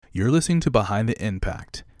You're listening to Behind the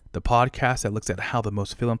Impact, the podcast that looks at how the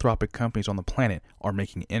most philanthropic companies on the planet are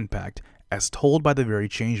making impact, as told by the very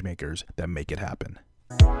changemakers that make it happen.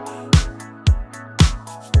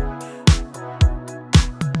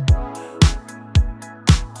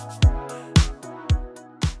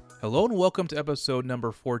 Hello and welcome to episode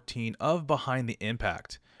number 14 of Behind the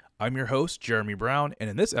Impact. I'm your host, Jeremy Brown, and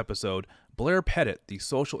in this episode, Blair Pettit, the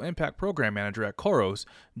Social Impact Program Manager at Khoros,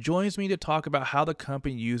 joins me to talk about how the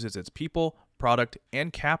company uses its people, product,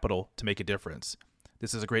 and capital to make a difference.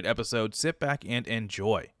 This is a great episode. Sit back and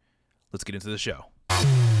enjoy. Let's get into the show.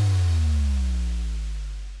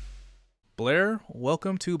 Blair,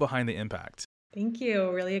 welcome to Behind the Impact. Thank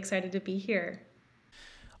you. Really excited to be here.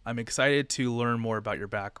 I'm excited to learn more about your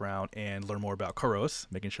background and learn more about Khoros,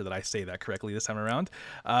 making sure that I say that correctly this time around.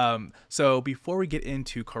 So before we get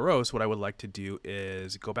into Khoros, what I would like to do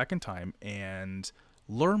is go back in time and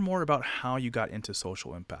learn more about how you got into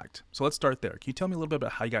social impact. So let's start there. Can you tell me a little bit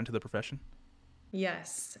about how you got into the profession?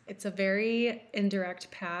 Yes, it's a very indirect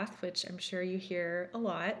path, which I'm sure you hear a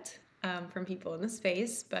lot from people in the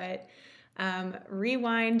space, but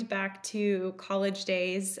rewind back to college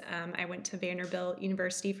days. I went to Vanderbilt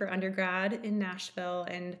University for undergrad in Nashville,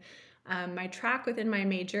 and my track within my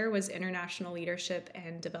major was international leadership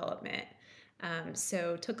and development.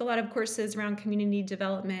 So took a lot of courses around community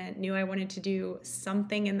development, knew I wanted to do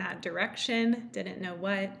something in that direction, didn't know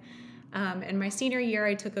what. In my senior year,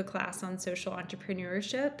 I took a class on social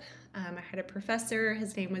entrepreneurship. I had a professor,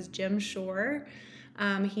 his name was Jim Shore.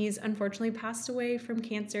 He's unfortunately passed away from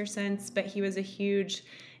cancer since, but he was a huge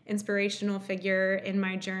inspirational figure in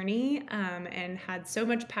my journey and had so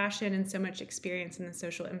much passion and so much experience in the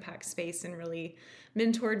social impact space and really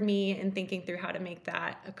mentored me in thinking through how to make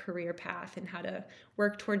that a career path and how to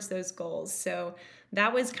work towards those goals. So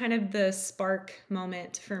that was kind of the spark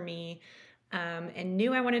moment for me. And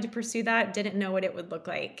knew I wanted to pursue that, didn't know what it would look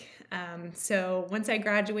like. So once I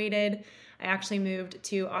graduated, I actually moved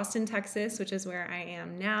to Austin, Texas, which is where I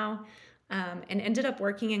am now, and ended up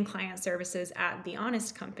working in client services at The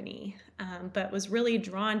Honest Company, but was really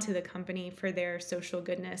drawn to the company for their social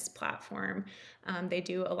goodness platform. They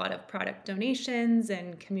do a lot of product donations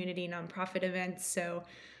and community nonprofit events, so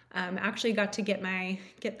actually got to get my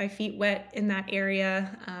feet wet in that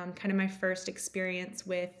area, kind of my first experience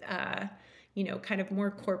with kind of more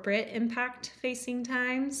corporate impact facing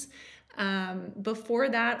times. Before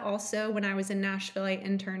that, also, when I was in Nashville, I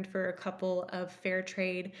interned for a couple of fair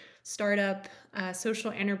trade startup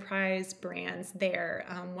social enterprise brands there.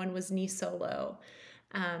 One was Nisolo,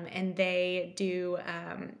 and they do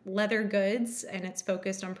leather goods, and it's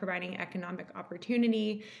focused on providing economic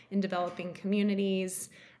opportunity in developing communities.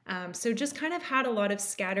 So just kind of had a lot of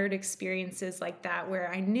scattered experiences like that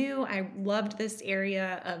where I knew I loved this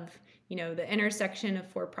area of the intersection of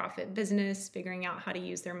for-profit business, figuring out how to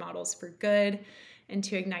use their models for good and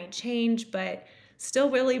to ignite change, but still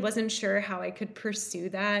really wasn't sure how I could pursue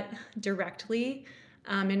that directly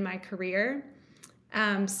in my career.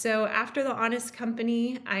 So after The Honest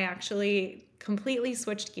Company, I actually completely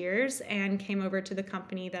switched gears and came over to the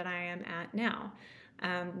company that I am at now.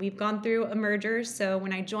 We've gone through a merger, so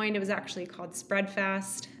when I joined, it was actually called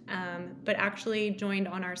Spreadfast, but actually joined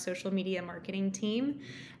on our social media marketing team.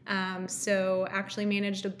 So actually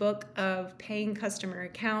managed a book of paying customer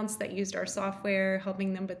accounts that used our software,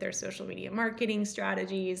 helping them with their social media marketing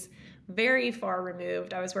strategies. Very far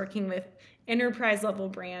removed. I was working with enterprise level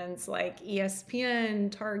brands like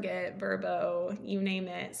ESPN, Target, Vrbo, you name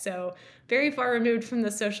it. So very far removed from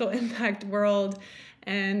the social impact world.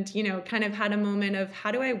 And, kind of had a moment of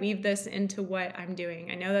how do I weave this into what I'm doing?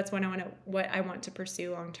 I know that's what I want to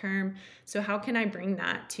pursue long term. So how can I bring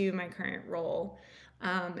that to my current role?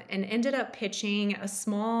 And ended up pitching a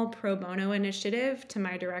small pro bono initiative to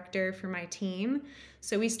my director for my team.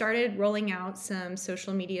 So we started rolling out some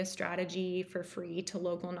social media strategy for free to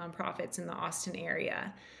local nonprofits in the Austin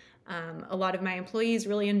area. A lot of my employees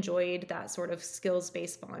really enjoyed that sort of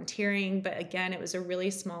skills-based volunteering, but again, it was a really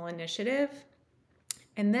small initiative.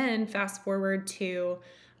 And then fast forward to,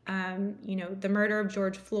 the murder of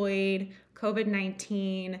George Floyd,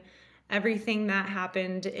 COVID-19, everything that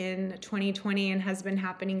happened in 2020 and has been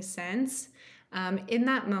happening since. In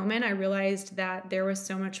that moment, I realized that there was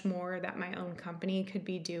so much more that my own company could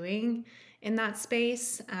be doing in that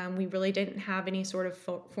space. We really didn't have any sort of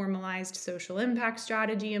formalized social impact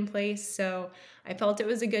strategy in place. So I felt it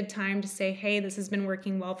was a good time to say, hey, this has been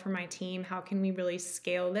working well for my team. How can we really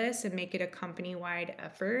scale this and make it a company-wide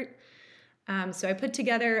effort? So I put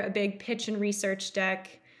together a big pitch and research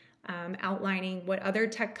deck outlining what other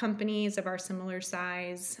tech companies of our similar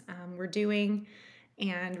size were doing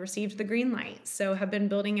and received the green light. So have been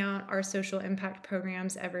building out our social impact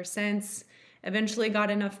programs ever since. Eventually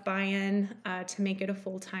got enough buy-in to make it a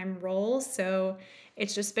full-time role. So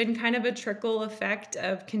it's just been kind of a trickle effect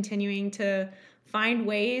of continuing to find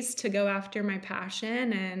ways to go after my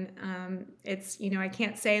passion. And it's, I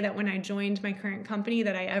can't say that when I joined my current company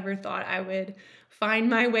that I ever thought I would find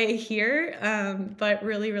my way here, but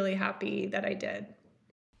really, really happy that I did.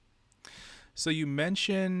 So you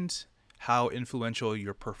mentioned how influential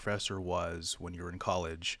your professor was when you were in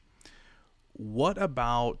college. What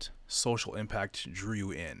about social impact drew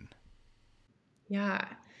you in? Yeah.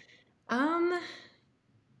 Um,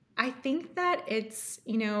 I think that it's,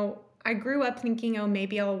 I grew up thinking, oh,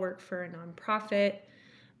 maybe I'll work for a nonprofit.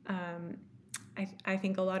 Um, I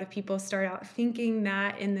think a lot of people start out thinking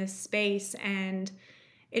that in this space, and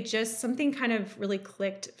it just something kind of really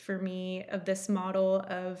clicked for me of this model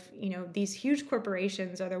of, these huge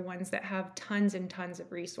corporations are the ones that have tons and tons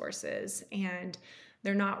of resources, and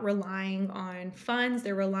they're not relying on funds,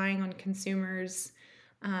 they're relying on consumers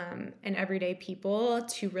and everyday people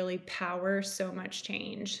to really power so much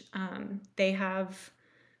change. They have,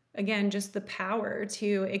 again, just the power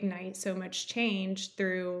to ignite so much change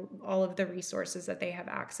through all of the resources that they have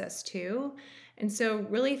access to. And so,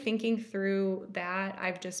 really thinking through that,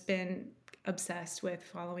 I've just been obsessed with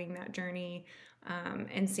following that journey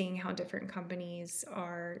and seeing how different companies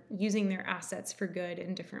are using their assets for good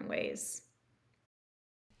in different ways.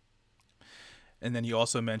 And then you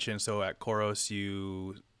also mentioned, so at Khoros,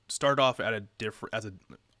 you started off at a different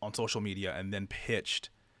on social media and then pitched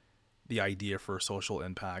the idea for social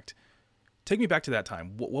impact. Take me back to that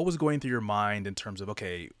time. What was going through your mind in terms of,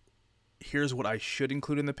 okay, here's what I should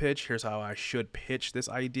include in the pitch. Here's how I should pitch this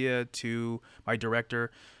idea to my director.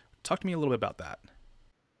 Talk to me a little bit about that.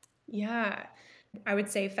 Yeah. I would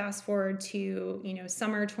say fast forward to,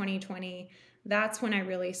 summer 2020, that's when I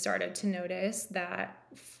really started to notice that,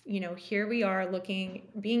 here we are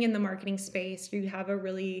being in the marketing space, you have a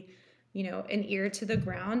really, an ear to the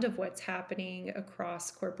ground of what's happening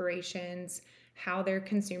across corporations, how their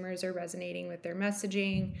consumers are resonating with their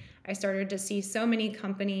messaging. I started to see so many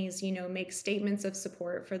companies, make statements of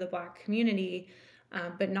support for the Black community,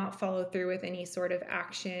 but not follow through with any sort of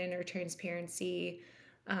action or transparency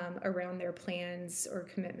around their plans or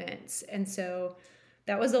commitments. And so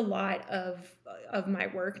that was a lot of my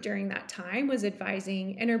work during that time, was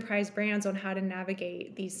advising enterprise brands on how to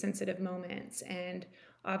navigate these sensitive moments. And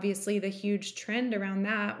obviously the huge trend around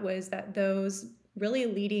that was that those really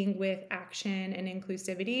leading with action and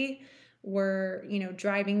inclusivity were,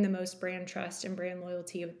 driving the most brand trust and brand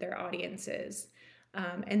loyalty with their audiences.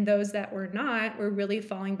 And those that were not were really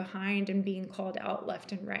falling behind and being called out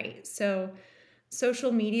left and right. So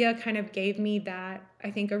social media kind of gave me that,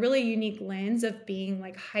 I think, a really unique lens of being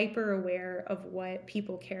like hyper aware of what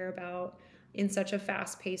people care about in such a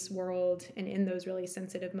fast-paced world and in those really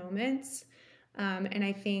sensitive moments. And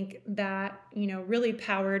I think that, really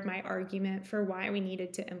powered my argument for why we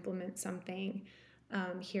needed to implement something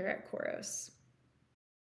here at Khoros.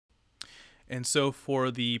 And so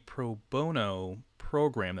for the pro bono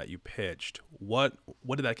program that you pitched, what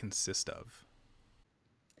did that consist of?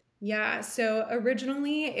 Yeah, so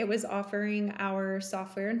originally it was offering our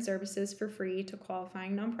software and services for free to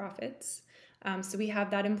qualifying nonprofits. So we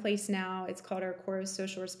have that in place now. It's called our Khoros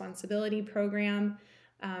Social Responsibility Program.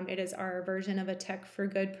 It is our version of a Tech for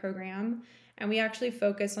Good program. And we actually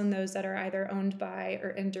focus on those that are either owned by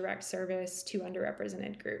or in direct service to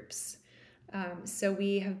underrepresented groups. So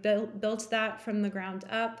we have built that from the ground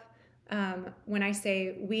up. When I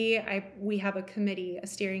say we have a committee, a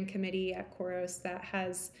steering committee at Khoros that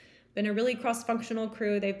has been a really cross-functional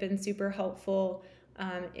crew. They've been super helpful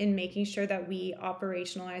in making sure that we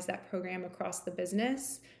operationalize that program across the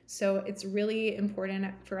business. So it's really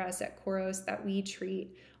important for us at Khoros that we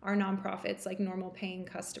treat our nonprofits like normal paying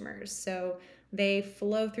customers. So they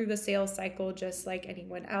flow through the sales cycle just like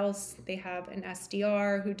anyone else. They have an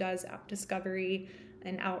SDR who does app discovery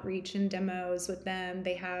and outreach and demos with them.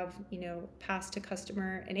 They have, pass to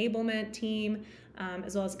customer enablement team,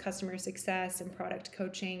 as well as customer success and product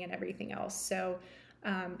coaching and everything else. So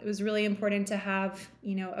it was really important to have,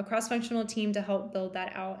 a cross-functional team to help build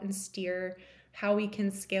that out and steer how we can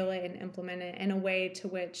scale it and implement it in a way to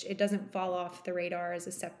which it doesn't fall off the radar as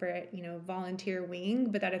a separate, volunteer wing,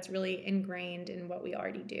 but that it's really ingrained in what we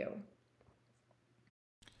already do.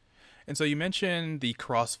 And so you mentioned the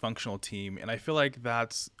cross-functional team, and I feel like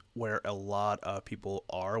that's where a lot of people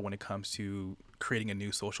are when it comes to creating a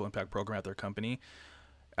new social impact program at their company.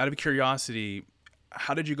 Out of curiosity,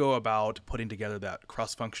 how did you go about putting together that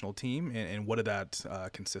cross-functional team, and what did that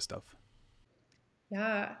consist of?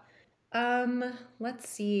 Yeah. Let's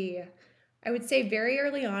see. I would say very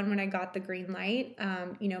early on when I got the green light,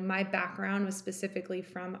 my background was specifically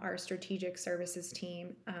from our strategic services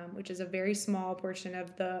team, which is a very small portion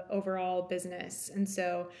of the overall business. And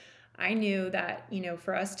so I knew that,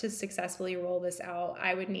 for us to successfully roll this out,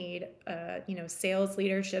 I would need, sales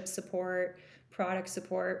leadership support, product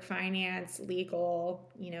support, finance, legal,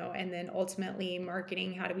 and then ultimately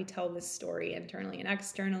marketing. How do we tell this story internally and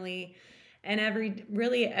externally? And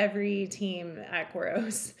every team at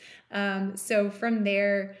Koros. So from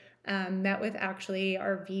there, met with actually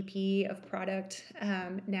our VP of product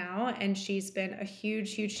now, and she's been a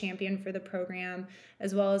huge champion for the program,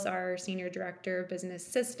 as well as our senior director of business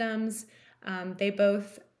systems. They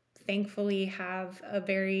both thankfully have a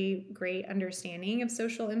very great understanding of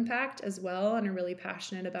social impact as well and are really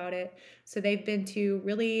passionate about it. So they've been two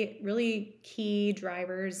really key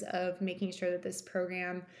drivers of making sure that this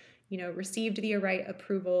program received the right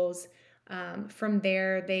approvals. From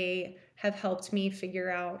there, they have helped me figure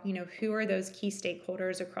out, who are those key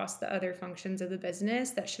stakeholders across the other functions of the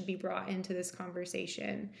business that should be brought into this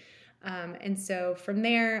conversation. And so from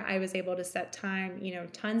there, I was able to set time,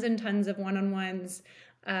 tons and tons of one-on-ones,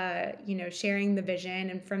 sharing the vision.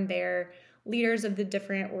 And from there, leaders of the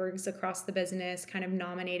different orgs across the business kind of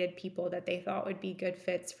nominated people that they thought would be good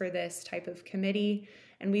fits for this type of committee.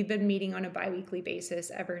 And we've been meeting on a biweekly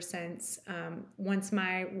basis ever since. Once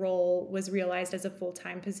my role was realized as a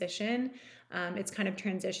full-time position, it's kind of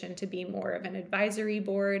transitioned to be more of an advisory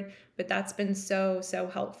board, but that's been so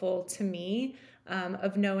helpful to me,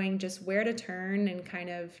 of knowing just where to turn and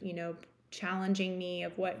kind of, challenging me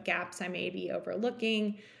of what gaps I may be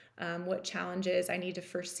overlooking, what challenges I need to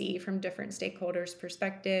foresee from different stakeholders'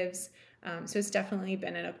 perspectives. So it's definitely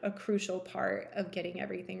been a crucial part of getting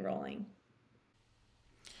everything rolling.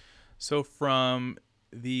 So from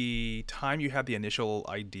the time you had the initial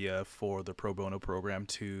idea for the pro bono program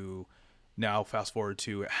to now fast forward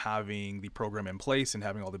to having the program in place and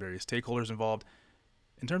having all the various stakeholders involved,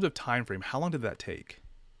 in terms of time frame, how long did that take?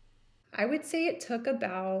 I would say it took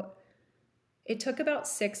about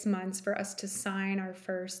 6 months for us to sign our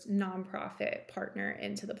first nonprofit partner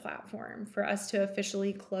into the platform, for us to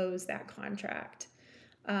officially close that contract.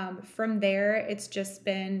 From there, it's just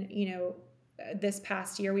been, this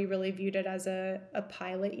past year, we really viewed it as a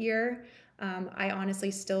pilot year. I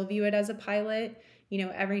honestly still view it as a pilot.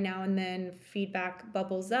 Every now and then feedback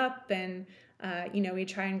bubbles up, and we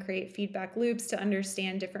try and create feedback loops to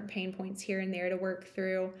understand different pain points here and there to work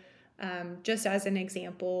through. Just as an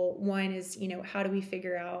example, one is, how do we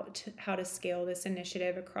figure out how to scale this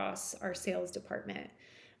initiative across our sales department?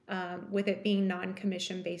 With it being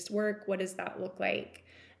non-commission based work, what does that look like?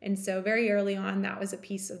 And so very early on, that was a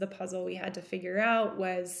piece of the puzzle we had to figure out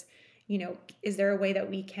was, is there a way that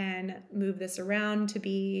we can move this around to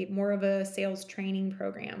be more of a sales training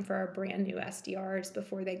program for our brand new SDRs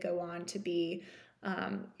before they go on to be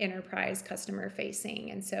enterprise customer facing?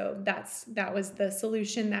 And so that was the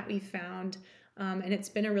solution that we found. And it's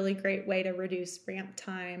been a really great way to reduce ramp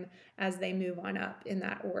time as they move on up in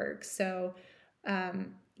that org. So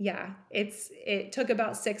it took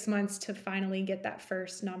about 6 months to finally get that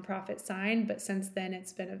first nonprofit signed, but since then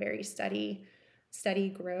it's been a very steady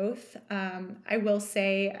growth. I will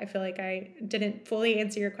say, I feel like I didn't fully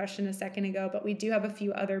answer your question a second ago, but we do have a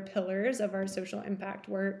few other pillars of our social impact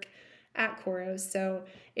work at Koros. So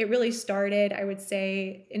it really started, I would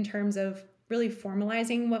say, in terms of really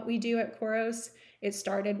formalizing what we do at Koros, it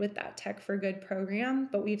started with that Tech for Good program,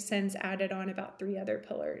 but we've since added on about 3 other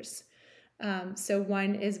pillars. So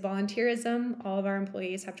one is volunteerism. All of our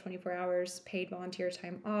employees have 24 hours paid volunteer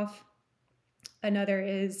time off. Another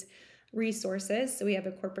is resources. So we have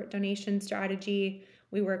a corporate donation strategy.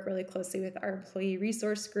 We work really closely with our employee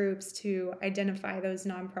resource groups to identify those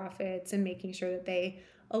nonprofits and making sure that they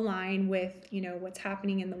align with, what's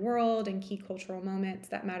happening in the world and key cultural moments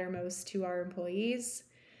that matter most to our employees.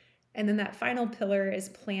 And then that final pillar is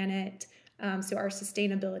planet. So our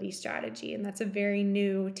sustainability strategy, and that's a very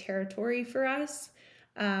new territory for us.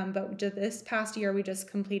 But this past year, we just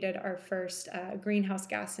completed our first greenhouse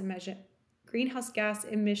gas emission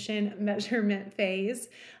measurement phase.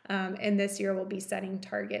 And this year we'll be setting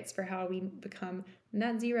targets for how we become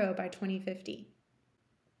net zero by 2050.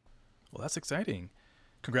 Well, that's exciting.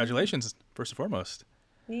 Congratulations, first and foremost.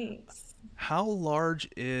 Thanks. How large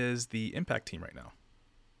is the Impact team right now?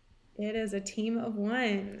 It is a team of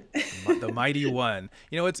one. The mighty one.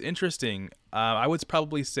 It's interesting. I would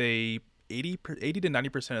probably say 80 to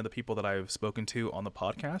 90% of the people that I've spoken to on the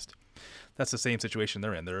podcast, that's the same situation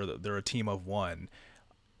they're in. They're a team of one.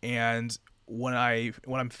 And when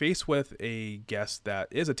I'm faced with a guest that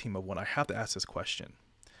is a team of one, I have to ask this question.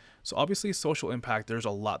 So obviously, social impact, there's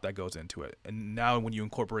a lot that goes into it. And now when you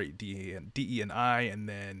incorporate DE and I, and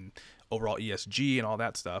then overall ESG and all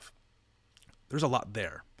that stuff, there's a lot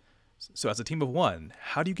there. So as a team of one,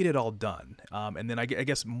 how do you get it all done? And then I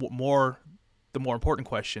guess the more important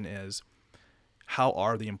question is, how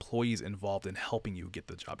are the employees involved in helping you get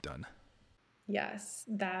the job done? Yes,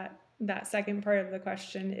 that second part of the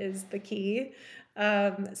question is the key.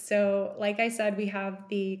 So, like I said, we have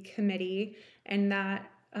the committee, and that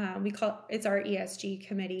we call it's our ESG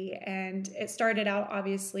committee, and it started out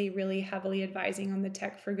obviously really heavily advising on the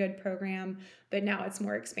Tech for Good program, but now it's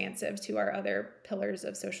more expansive to our other pillars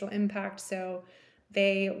of social impact. So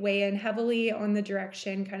they weigh in heavily on the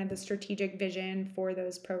direction, kind of the strategic vision for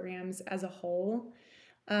those programs as a whole.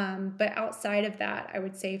 But outside of that, I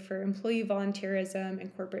would say for employee volunteerism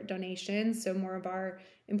and corporate donations, so more of our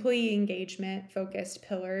employee engagement focused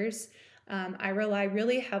pillars, I rely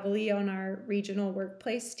really heavily on our regional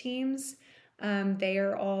workplace teams. They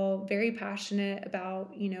are all very passionate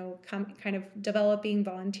about, kind of developing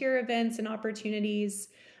volunteer events and opportunities,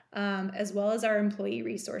 as well as our employee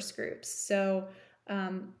resource groups. So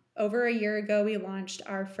over a year ago, we launched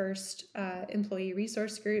our first employee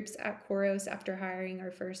resource groups at Khoros after hiring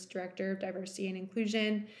our first director of diversity and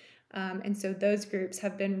inclusion. And so those groups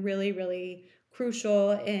have been really, really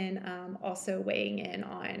crucial in also weighing in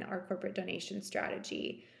on our corporate donation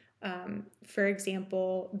strategy. For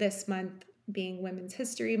example, this month being Women's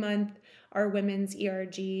History Month, our Women's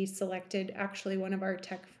ERG selected actually one of our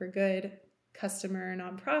Tech for Good customer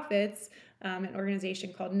nonprofits, an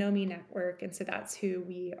organization called NOMI Network. And so that's who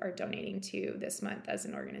we are donating to this month as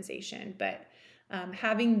an organization. But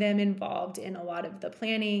having them involved in a lot of the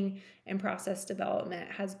planning and process development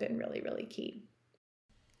has been really, really key.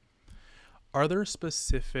 Are there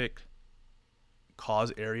specific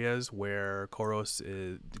cause areas where Khoros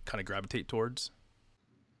is kind of gravitate towards?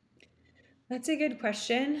 That's a good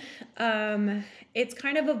question. It's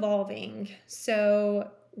kind of evolving.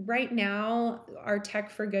 So, right now, our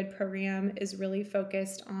Tech for Good program is really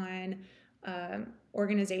focused on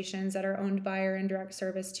organizations that are owned by or in direct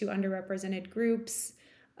service to underrepresented groups.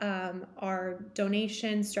 Our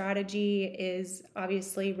donation strategy is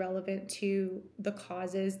obviously relevant to the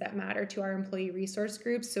causes that matter to our employee resource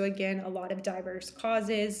groups. So, again, a lot of diverse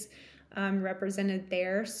causes represented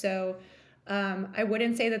there. So, I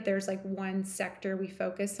wouldn't say that there's like one sector we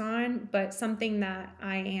focus on, but something that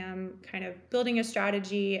I am kind of building a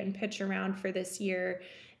strategy and pitch around for this year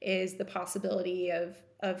is the possibility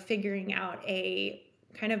of figuring out a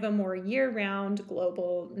kind of a more year-round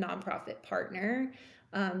global nonprofit partner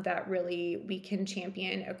that really we can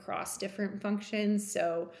champion across different functions.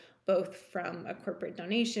 So both from a corporate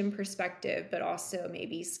donation perspective, but also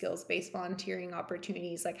maybe skills-based volunteering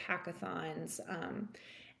opportunities like hackathons.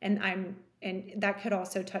 And that could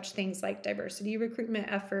also touch things like diversity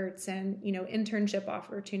recruitment efforts and internship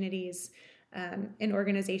opportunities in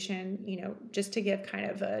organization. Just to give kind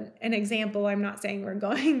of an example, I'm not saying we're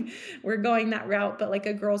going that route, but like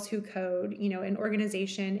a Girls Who Code, an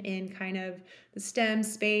organization in kind of the STEM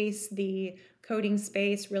space, the coding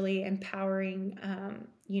space, really empowering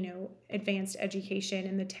advanced education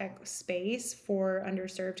in the tech space for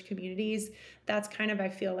underserved communities. That's kind of, I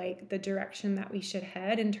feel like, the direction that we should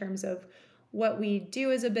head in terms of what we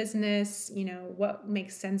do as a business, what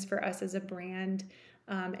makes sense for us as a brand,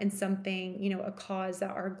 and something, a cause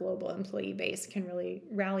that our global employee base can really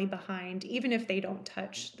rally behind, even if they don't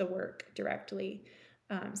touch the work directly.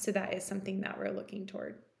 So that is something that we're looking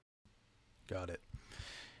toward. Got it.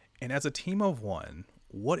 And as a team of one,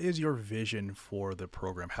 what is your vision for the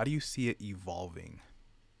program? How do you see it evolving?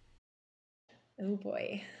 Oh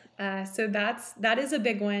boy. So that is a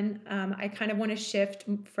big one. I kind of want to shift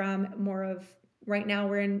from more of right now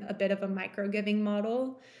we're in a bit of a micro giving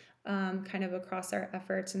model, kind of across our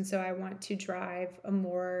efforts, and so I want to drive a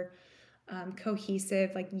more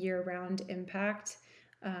cohesive, like year-round impact,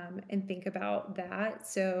 and think about that.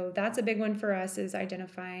 So that's a big one for us is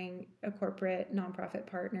identifying a corporate nonprofit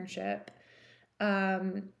partnership.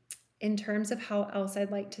 Um, in terms of how else I'd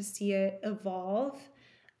like to see it evolve,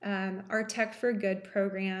 our Tech for Good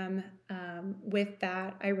program, with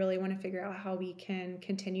that, I really want to figure out how we can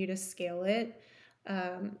continue to scale it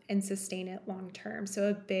and sustain it long term. So,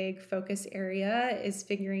 a big focus area is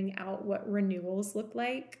figuring out what renewals look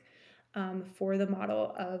like for the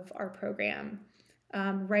model of our program.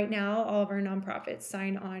 Right now, all of our nonprofits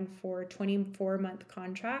sign on for 24-month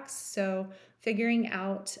contracts. So, figuring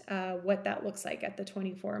out what that looks like at the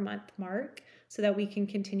 24-month mark so that we can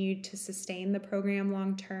continue to sustain the program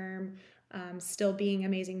long term, still being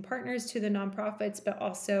amazing partners to the nonprofits, but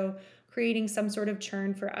also creating some sort of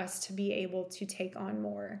churn for us to be able to take on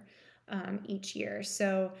more each year.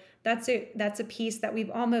 So that's a piece that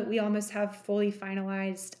we almost have fully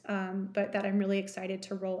finalized, but that I'm really excited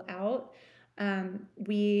to roll out.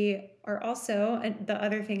 We are also, and the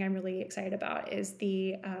other thing I'm really excited about is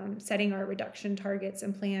the setting our reduction targets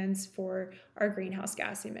and plans for our greenhouse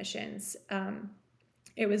gas emissions.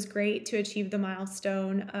 It was great to achieve the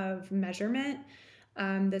milestone of measurement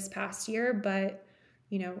this past year, but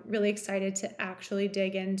really excited to actually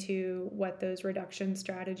dig into what those reduction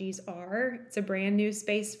strategies are. It's a brand new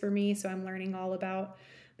space for me, so I'm learning all about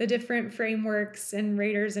the different frameworks and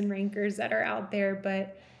raters and rankers that are out there,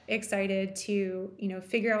 but excited to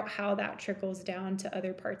figure out how that trickles down to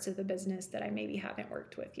other parts of the business that I maybe haven't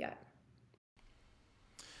worked with yet.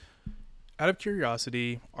 Out of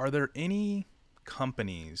curiosity, are there any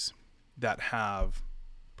companies that have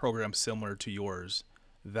programs similar to yours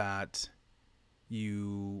that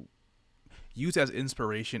you use as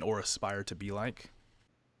inspiration or aspire to be like?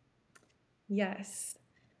 Yes.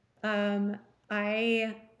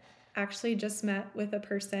 I actually just met with a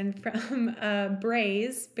person from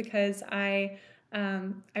Braze because I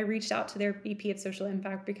reached out to their VP of Social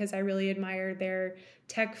Impact because I really admire their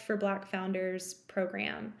Tech for Black Founders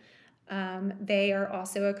program. They are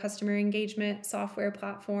also a customer engagement software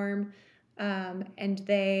platform. And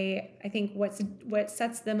I think what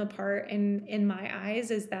sets them apart in my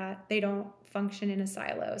eyes is that they don't function in a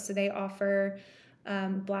silo. So they offer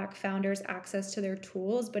Black founders access to their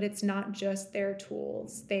tools, but it's not just their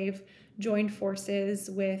tools. They've joined forces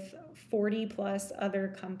with 40 plus other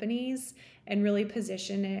companies and really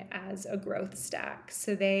position it as a growth stack.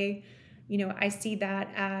 So I see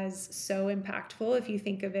that as so impactful. If you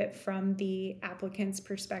think of it from the applicant's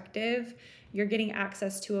perspective, you're getting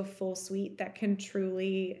access to a full suite that can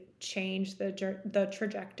truly change the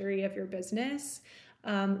trajectory of your business.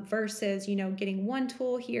 Versus getting one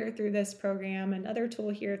tool here through this program, another tool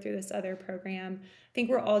here through this other program. I think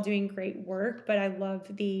we're all doing great work, but I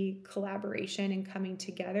love the collaboration and coming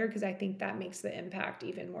together because I think that makes the impact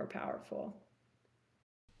even more powerful.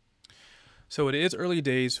 So it is early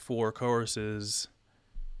days for Coerce's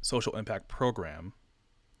social impact program.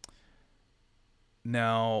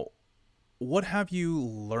 Now, what have you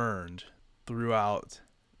learned throughout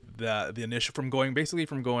the initial, from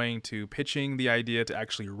going to pitching the idea to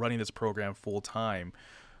actually running this program full time?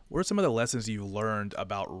 What are some of the lessons you've learned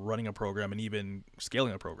about running a program and even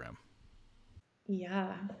scaling a program?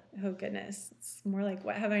 Yeah. Oh goodness. It's more like,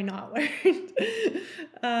 what have I not learned?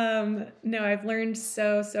 No, I've learned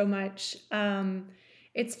so much.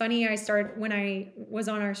 It's funny. When I was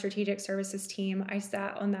on our strategic services team, I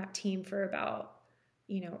sat on that team for about,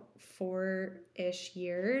 4-ish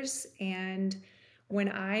years. And when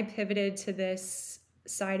I pivoted to this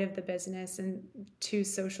side of the business and to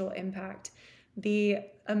social impact, the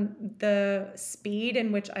speed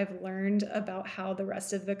in which I've learned about how the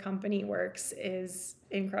rest of the company works is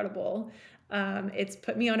incredible. It's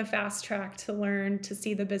put me on a fast track to learn to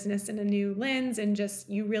see the business in a new lens, and just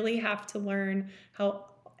you really have to learn how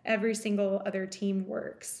every single other team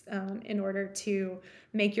works in order to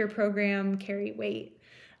make your program carry weight.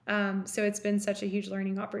 So it's been such a huge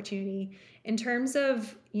learning opportunity. In terms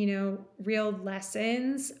of, real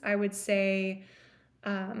lessons, I would say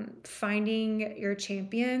finding your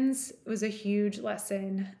champions was a huge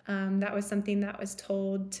lesson. That was something that was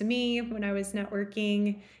told to me when I was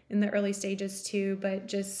networking in the early stages too, but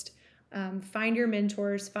just find your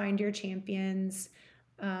mentors, find your champions,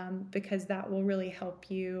 because that will really help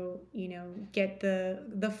you, get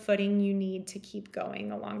the footing you need to keep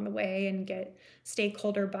going along the way and get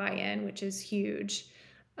stakeholder buy-in, which is huge.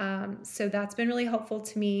 So that's been really helpful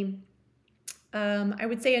to me. I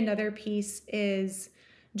would say another piece is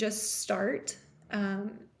just start.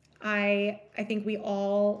 I think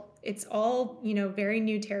it's all, very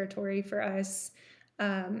new territory for us.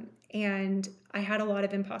 And I had a lot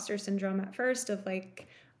of imposter syndrome at first of like,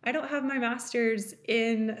 I don't have my master's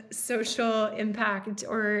in social impact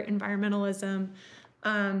or environmentalism.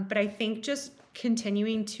 But I think just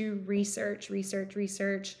continuing to research,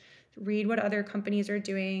 read what other companies are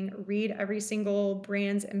doing, read every single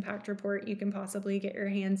brand's impact report you can possibly get your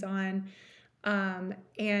hands on,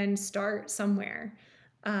 and start somewhere.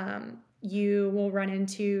 You will run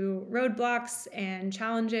into roadblocks and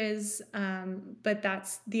challenges, but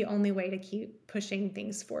that's the only way to keep pushing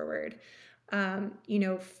things forward.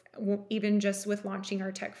 Even just with launching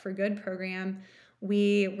our Tech for Good program,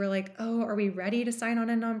 we were like, oh, are we ready to sign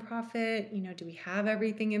on a nonprofit? Do we have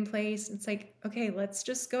everything in place? It's like, okay, let's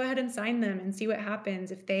just go ahead and sign them and see what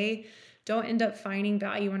happens. If they don't end up finding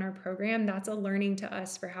value in our program, that's a learning to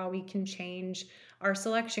us for how we can change our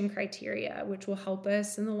selection criteria, which will help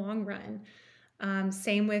us in the long run.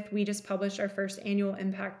 Same with, we just published our first annual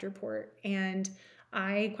impact report, and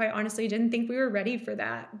I quite honestly didn't think we were ready for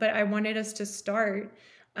that, but I wanted us to start.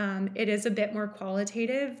 It is a bit more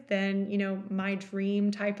qualitative than, my dream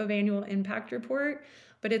type of annual impact report,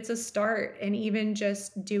 but it's a start. And even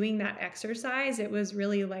just doing that exercise, it was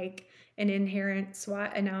really like an inherent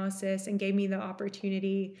SWOT analysis and gave me the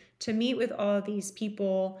opportunity to meet with all of these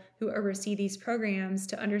people who oversee these programs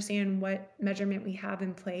to understand what measurement we have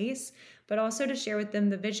in place, but also to share with them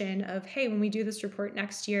the vision of, hey, when we do this report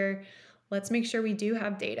next year, let's make sure we do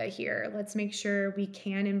have data here. Let's make sure we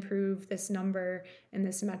can improve this number and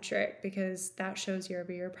this metric, because that shows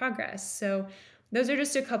year-over-year progress. So those are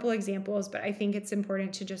just a couple examples, but I think it's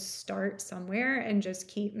important to just start somewhere and just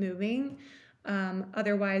keep moving.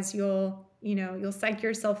 Otherwise, you'll psych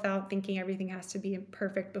yourself out thinking everything has to be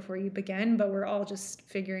perfect before you begin, but we're all just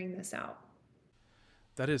figuring this out.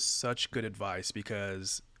 That is such good advice,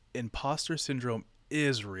 because imposter syndrome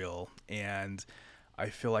is real, and I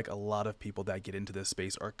feel like a lot of people that get into this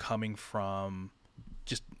space are coming from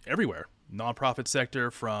just everywhere, nonprofit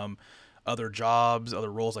sector, from other jobs,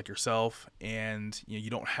 other roles like yourself, and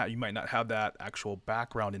you might not have that actual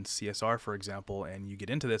background in CSR, for example, and you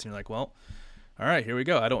get into this and you're like, well, all right, here we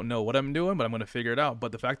go. I don't know what I'm doing, but I'm going to figure it out.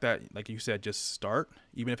 But the fact that, like you said, just start,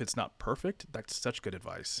 even if it's not perfect, that's such good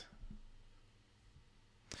advice.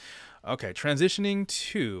 Okay, transitioning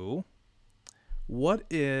to, what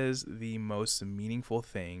is the most meaningful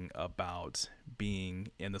thing about being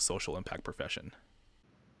in the social impact profession?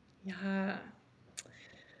 Yeah,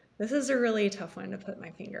 this is a really tough one to put my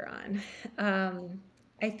finger on.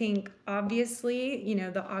 I think obviously,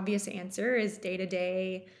 the obvious answer is day to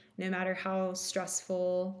day, no matter how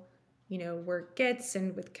stressful, work gets,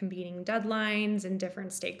 and with competing deadlines and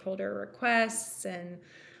different stakeholder requests and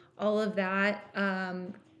all of that.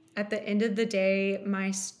 At the end of the day,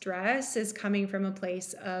 my stress is coming from a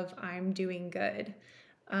place of I'm doing good.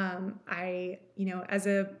 As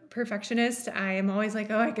a perfectionist, I am always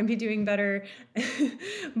like, oh, I can be doing better.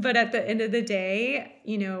 But at the end of the day,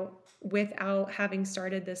 without having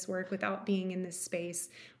started this work, without being in this space,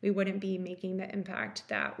 we wouldn't be making the impact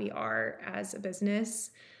that we are as a business.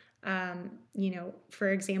 For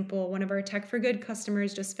example, one of our Tech for Good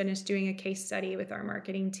customers just finished doing a case study with our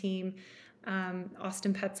marketing team.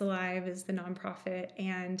 Austin Pets Alive is the nonprofit,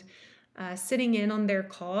 and sitting in on their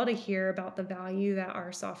call to hear about the value that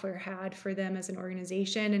our software had for them as an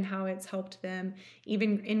organization and how it's helped them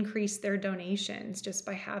even increase their donations just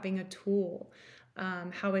by having a tool.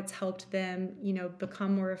 How it's helped them,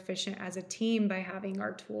 become more efficient as a team by having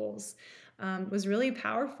our tools, was really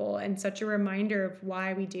powerful, and such a reminder of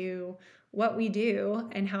why we do what we do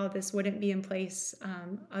and how this wouldn't be in place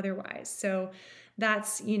otherwise. So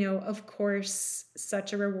that's, of course,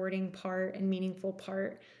 such a rewarding part and meaningful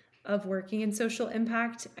part of working in social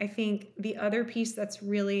impact. I think the other piece that's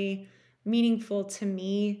really meaningful to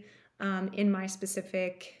me in my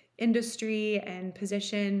specific industry and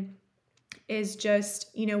position is just,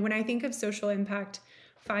 when I think of social impact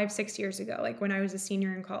 5-6 years ago, like when I was a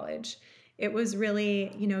senior in college, it was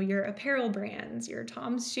really, your apparel brands, your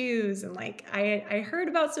Tom's shoes. And like, I heard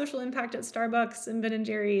about social impact at Starbucks and Ben and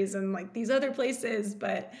Jerry's and like these other places,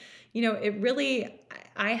 but it really,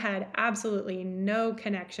 I had absolutely no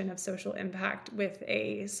connection of social impact with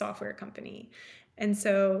a software company. And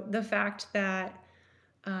so the fact that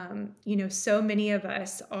so many of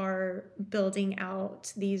us are building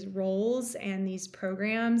out these roles and these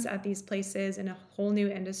programs at these places in a whole new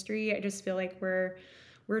industry. I just feel like we're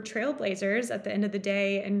trailblazers at the end of the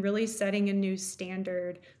day, and really setting a new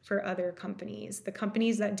standard for other companies. The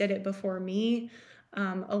companies that did it before me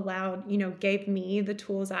gave me the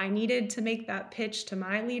tools I needed to make that pitch to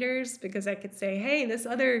my leaders, because I could say, hey, this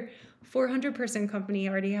other 400-person company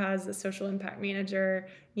already has a social impact manager,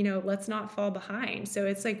 let's not fall behind. So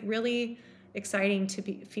it's like really exciting to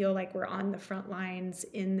feel like we're on the front lines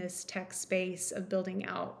in this tech space of building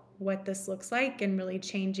out what this looks like and really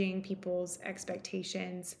changing people's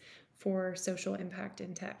expectations for social impact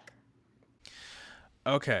in tech.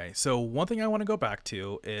 Okay, so one thing I want to go back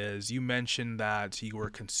to is you mentioned that you were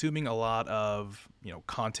consuming a lot of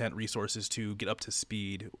content resources to get up to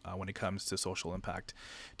speed when it comes to social impact.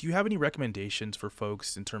 Do you have any recommendations for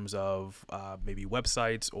folks in terms of maybe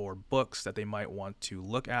websites or books that they might want to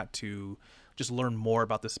look at to just learn more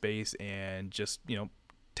about the space and just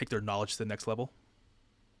take their knowledge to the next level?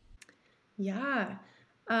 Yeah.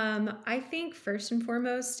 I think first and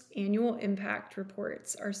foremost, annual impact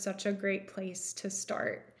reports are such a great place to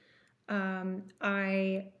start.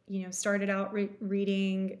 I, started out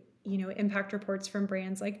reading, impact reports from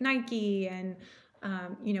brands like Nike and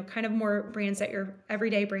kind of more brands that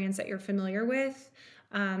everyday brands that you're familiar with.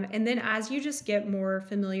 And then as you just get more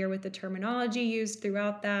familiar with the terminology used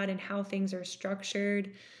throughout that and how things are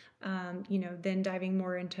structured, then diving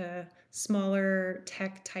more into smaller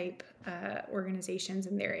tech type organizations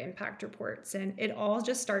and their impact reports. And it all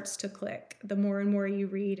just starts to click the more and more you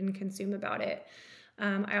read and consume about it.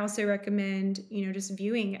 I also recommend, just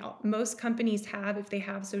viewing. Most companies have, if they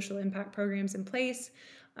have social impact programs in place,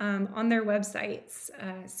 on their websites.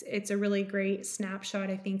 It's a really great snapshot,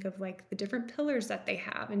 I think, of like the different pillars that they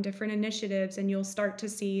have and different initiatives, and you'll start to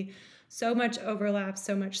see so much overlap,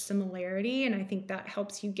 so much similarity, and I think that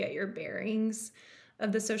helps you get your bearings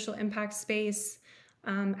of the social impact space.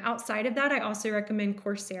 Outside of that, I also recommend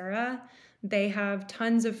Coursera. They have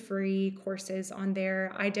tons of free courses on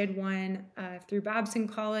there. I did one through Babson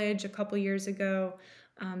College a couple years ago.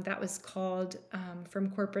 That was called From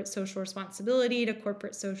Corporate Social Responsibility to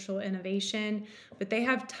Corporate Social Innovation. But they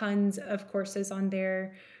have tons of courses on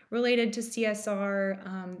there related to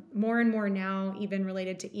CSR, more and more now even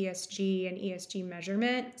related to ESG and ESG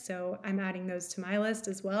measurement. So I'm adding those to my list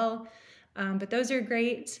as well. But those are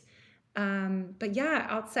great. But yeah,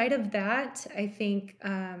 outside of that, I think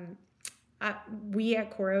we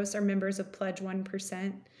at Khoros are members of Pledge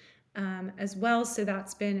 1%. As well. So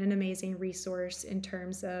that's been an amazing resource in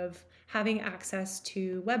terms of having access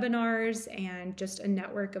to webinars and just a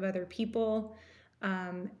network of other people.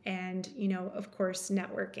 And, of course,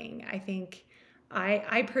 networking. I think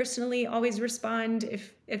I personally always respond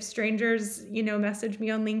if strangers, message me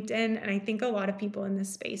on LinkedIn. And I think a lot of people in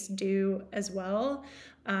this space do as well,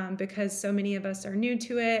 because so many of us are new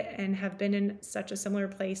to it and have been in such a similar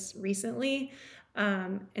place recently.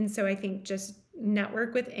 And so I think just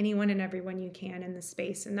network with anyone and everyone you can in the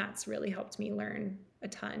space. And that's really helped me learn a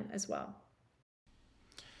ton as well.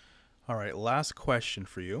 All right. Last question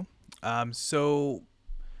for you. So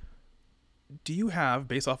do you have,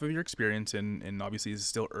 based off of your experience, and obviously it's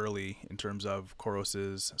still early in terms of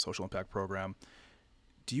Khoros' social impact program,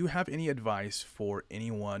 do you have any advice for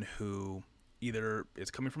anyone who either is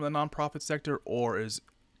coming from the nonprofit sector or is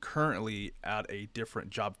currently at a different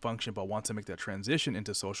job function but wants to make that transition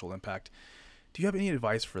into social impact? Do you have any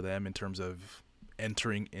advice for them in terms of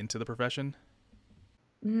entering into the profession?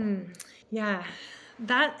 Yeah,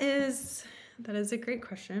 that is a great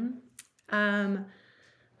question.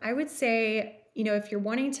 I would say, if you're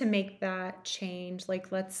wanting to make that change,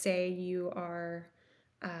 like let's say you are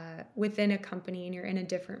within a company and you're in a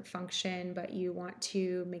different function, but you want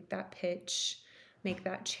to make that pitch, make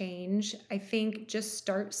that change, I think just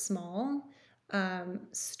start small.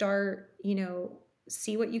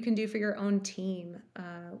 See what you can do for your own team,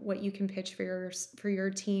 what you can pitch for your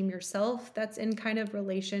team yourself that's in kind of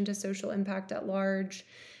relation to social impact at large,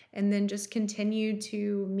 and then just continue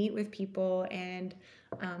to meet with people and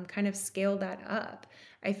kind of scale that up.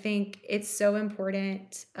 I think it's so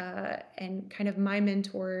important, and kind of my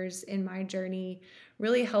mentors in my journey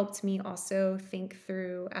really helped me also think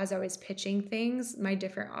through, as I was pitching things, my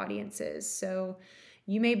different audiences. So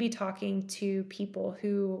you may be talking to people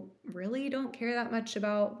who really don't care that much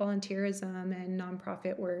about volunteerism and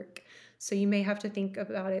nonprofit work. So you may have to think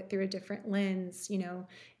about it through a different lens.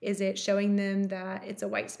 Is it showing them that it's a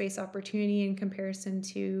white space opportunity in comparison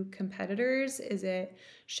to competitors? Is it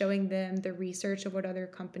showing them the research of what other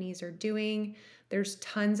companies are doing? There's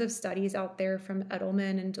tons of studies out there from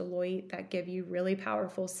Edelman and Deloitte that give you really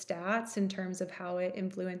powerful stats in terms of how it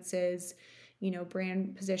influences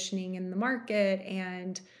brand positioning in the market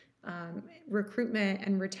and recruitment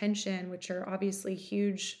and retention, which are obviously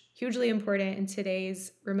hugely important in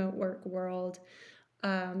today's remote work world.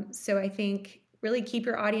 So I think really keep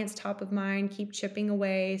your audience top of mind, keep chipping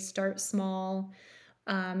away, start small,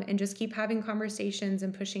 and just keep having conversations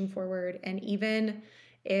and pushing forward. And even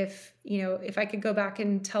if I could go back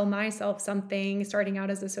and tell myself something starting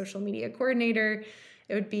out as a social media coordinator,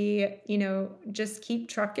 it would be, just keep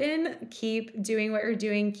trucking, keep doing what you're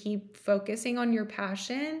doing, keep focusing on your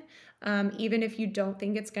passion. Even if you don't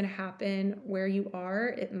think it's going to happen where you are,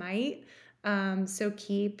 it might. So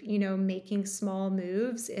keep, making small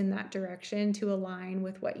moves in that direction to align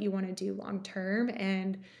with what you want to do long term.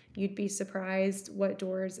 And you'd be surprised what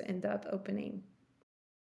doors end up opening.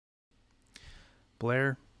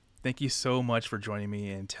 Blair, thank you so much for joining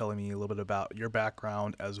me and telling me a little bit about your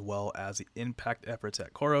background as well as the impact efforts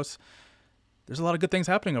at Khoros. There's a lot of good things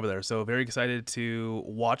happening over there, so very excited to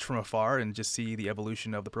watch from afar and just see the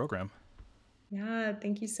evolution of the program. Yeah,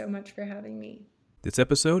 thank you so much for having me. This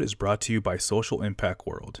episode is brought to you by Social Impact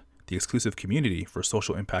World, the exclusive community for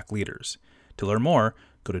social impact leaders. To learn more,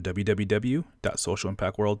 go to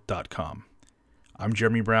www.socialimpactworld.com. I'm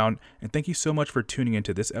Jeremy Brown, and thank you so much for tuning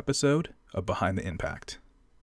into this episode of Behind the Impact.